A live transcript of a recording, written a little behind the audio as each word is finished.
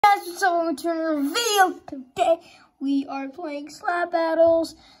guys, what's up? I'm turning a video. Today we are playing slap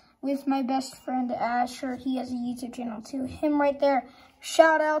battles with my best friend Asher. He has a YouTube channel too. Him right there.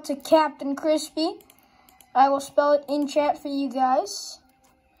 Shout out to Captain Crispy. I will spell it in chat for you guys.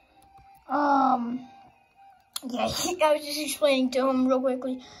 Yeah, I was just explaining to him real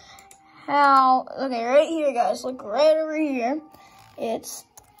quickly how. Okay, right here, guys. Look right over here. It's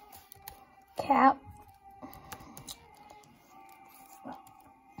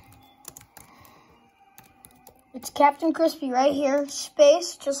It's Captain Crispy right here,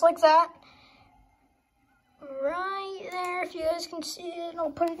 space, just like that. Right there, if you guys can see it.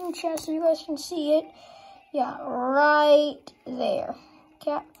 I'll put it in chat so you guys can see it. Yeah, right there.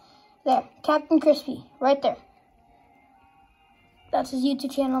 There, Captain Crispy, right there. That's his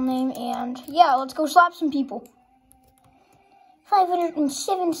YouTube channel name, and yeah, let's go slap some people.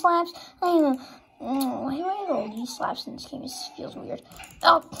 507 slaps. I don't know. Why do I have all these slaps in this game? This feels weird.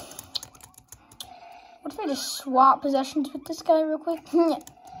 Oh. What if I just swap possessions with this guy real quick?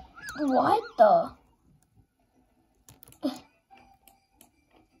 What the?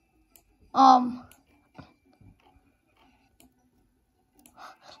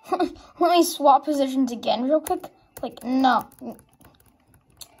 Let me swap positions again real quick. Like, no.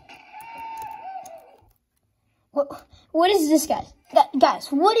 What is this, guys? Guys,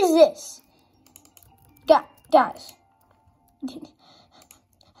 what is this? Guys.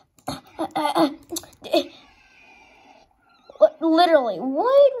 Literally,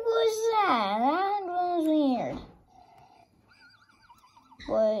 what was that? That was weird.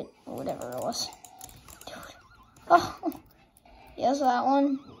 Whatever it was. Dude. Oh, yes, that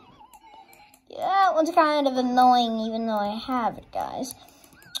one. Yeah, that one's kind of annoying, even though I have it, guys.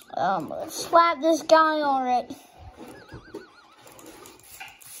 Let's slap this guy already.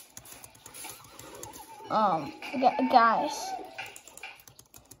 Guys.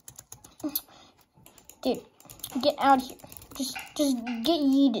 Dude, get out of here. Just get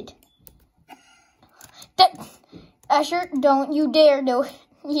yeeted. Asher, don't you dare do it.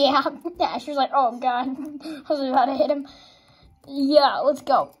 Yeah, Asher's like, oh god, I was about to hit him. Yeah, let's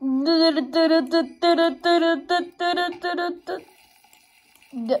go.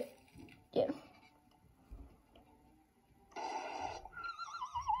 Yeah.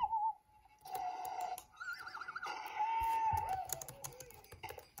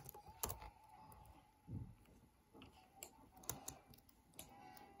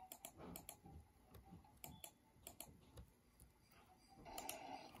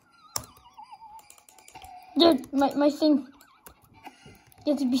 Dude, my thing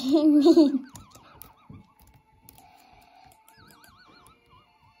gets being mean.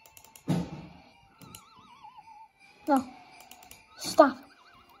 No. Stop.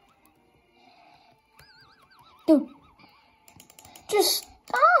 Dude. Just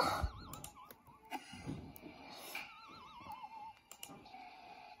stop.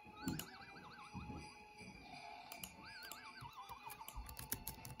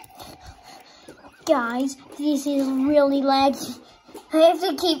 Guys, this is really laggy. I have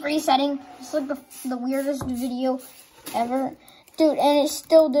to keep resetting. It's like the weirdest video ever. Dude, and it's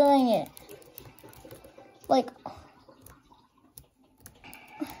still doing it. Like,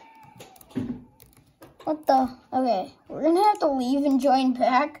 what the? Okay, we're gonna have to leave and join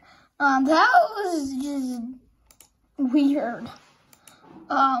back. That was just weird.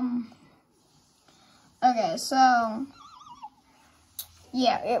 Okay, so.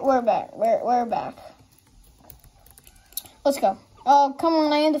 Yeah, we're back. We're back. Let's go. Oh, come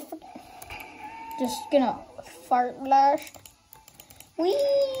on, I had to. Just gonna fart blast. Whee!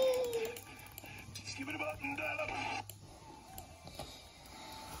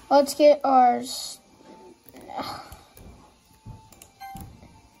 Let's get ours.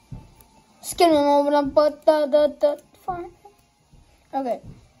 Skin over the butt, the fart. Okay.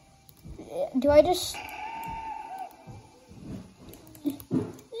 Do I just?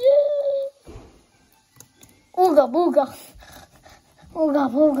 Ooga booga. Ooga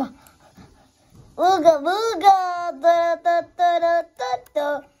booga. Ooga booga. Da da da da da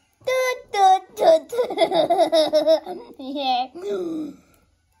da da da. Yeah. Do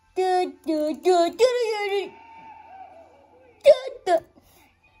do do do do.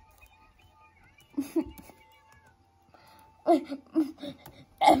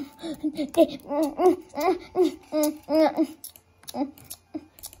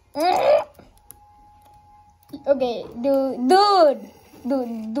 Okay, dude,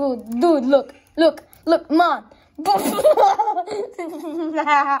 look, mom. That was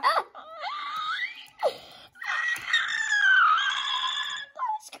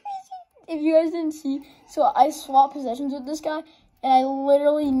crazy. If you guys didn't see, so I swapped possessions with this guy, And I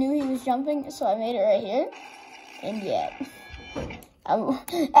literally knew he was jumping, so I made it right here. And yeah.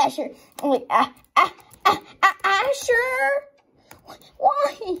 Asher. I'm like, Asher!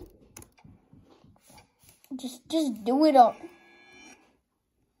 Why? Just do it up.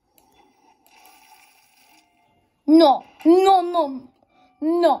 No. You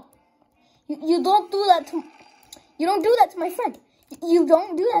don't do that to... You don't do that to my friend. You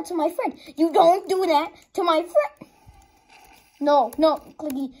don't do that to my friend. You don't do that to my friend. No,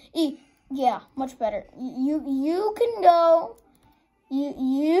 clicky. Yeah, much better. You can go.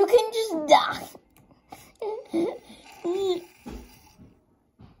 You can just die.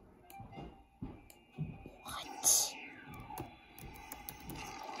 What?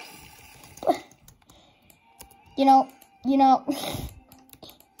 You know.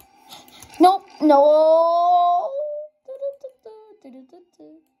 Nope, no.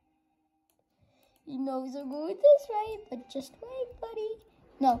 You know he's gonna go with this, right? But just wait, buddy.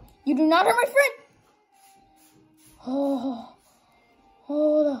 No, you do not hurt my friend. Oh,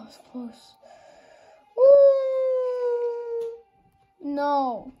 that was close. Woo.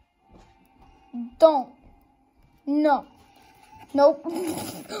 No. Don't. No. Nope. What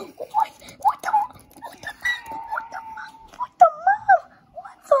the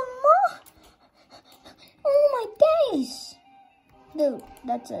Oh my days. Dude,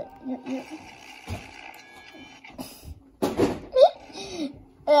 that's it.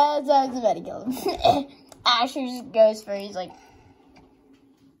 That's about to kill him. Asher just goes for it. He's like,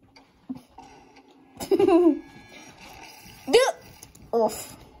 dude.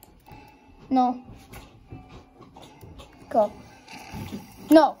 Oof. No. Go.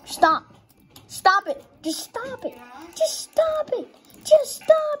 No, stop. Stop it. Just stop it. Just stop it. Just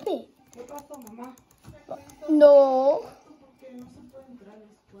stop it. No.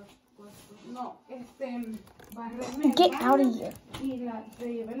 Get out of here.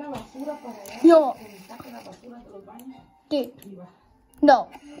 No. Dude. No.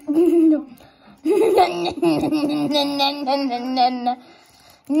 No.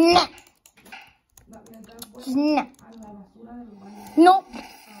 No. No. Nope.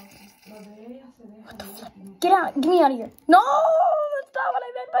 Get out. Get me out of here. No. That's not what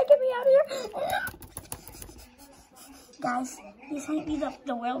I meant by get me out of here. Guys, these might be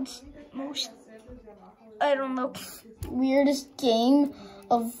the world's most, I don't know, weirdest game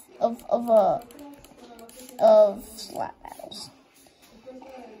of slap battles.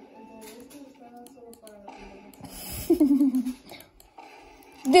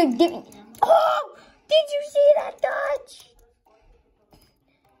 Dude, give me. Oh! Did you see that dodge?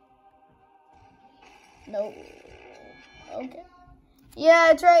 No. Okay.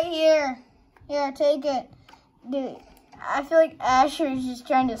 Yeah, it's right here. Here, take it. Dude, I feel like Asher is just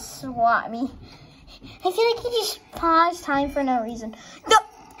trying to swat me. I feel like he just paused time for no reason. No.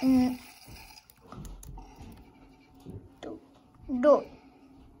 Dude.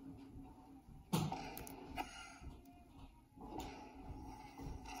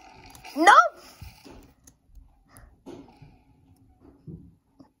 No!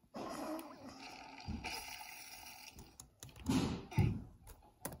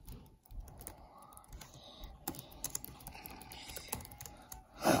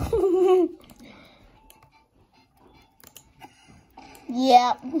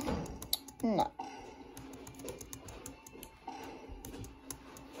 Yeah. No.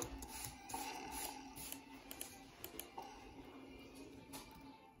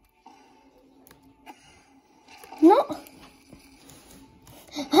 No.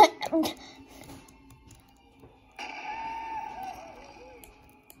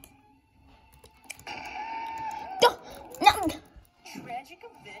 Tragic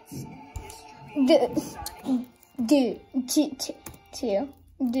events in history.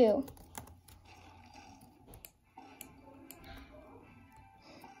 Do.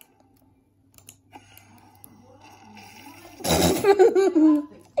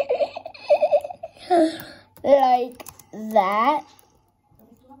 Like that.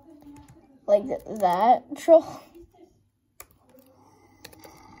 Like that troll.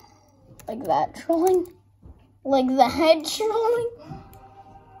 Like that trolling. Like that trolling.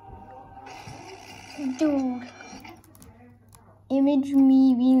 Dude. Image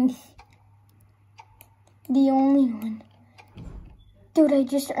me being the only one. Dude, I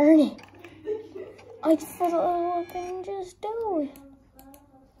just earned it. I thought I can just do it.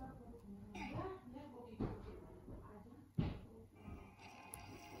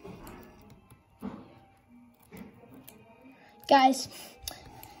 Guys,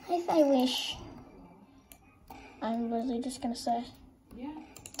 I wish. I'm literally just gonna say,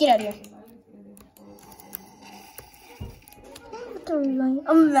 get out of here. 3.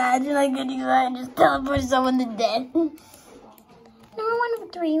 Imagine I could do that and just teleport someone to death. Number 1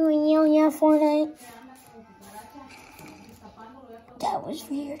 of 3 when yelling at Fortnite. That was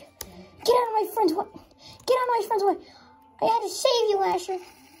weird. Get out of my friend's way. Get out of my friend's way. I had to save you, Asher.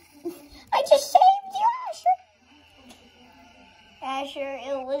 I just saved you, Asher. Asher,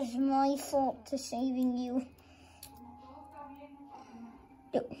 it was my fault to saving you.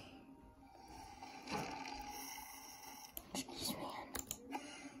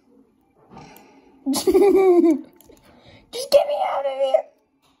 Just get me out of here.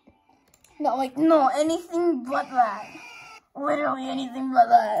 No, like, no, anything but that. Literally anything but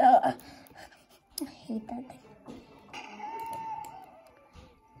that. I hate that thing.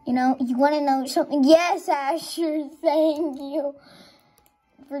 You know, you want to know something? Yes, Asher, thank you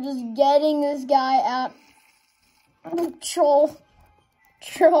for just getting this guy out. Troll.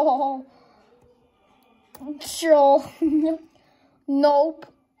 Nope.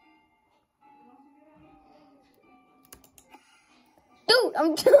 Dude,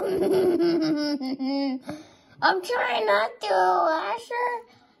 I'm trying not to, Asher.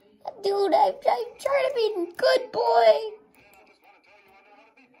 Dude, I'm trying to be a good boy.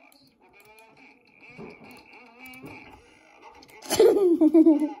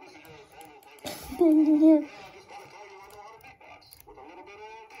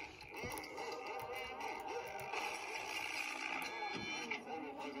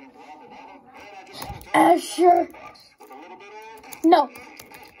 Asher. No.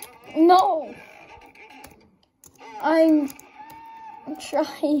 No. I'm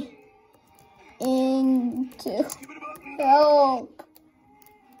trying to help.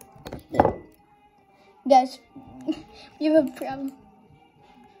 Guys, you have a problem.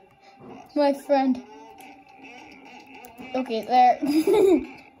 My friend. Okay, there.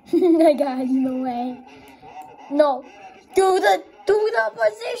 I got in the way. No. Do the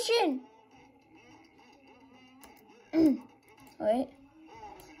position. Wait.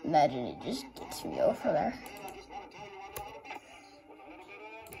 Imagine it just gets me over there.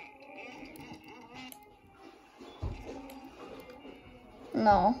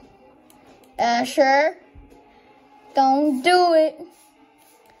 No. Asher, don't do it.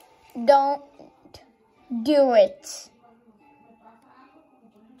 Don't do it.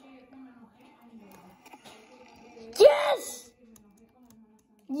 Yes!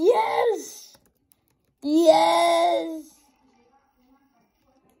 Yes! Yes!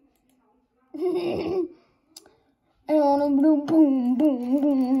 I want to boom, boom, boom,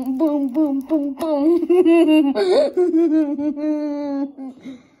 boom, boom, boom, boom, boom.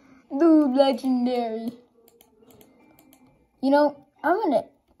 Dude, legendary. You know, I'm gonna...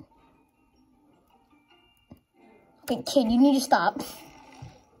 Okay, kid, you need to stop.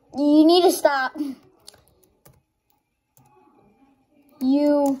 You need to stop.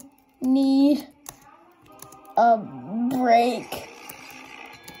 You need a break.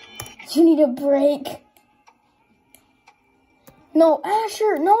 You need a break. No,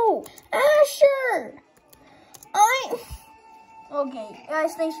 Asher, no. Asher! Okay,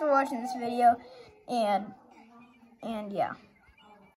 guys, thanks for watching this video. And yeah.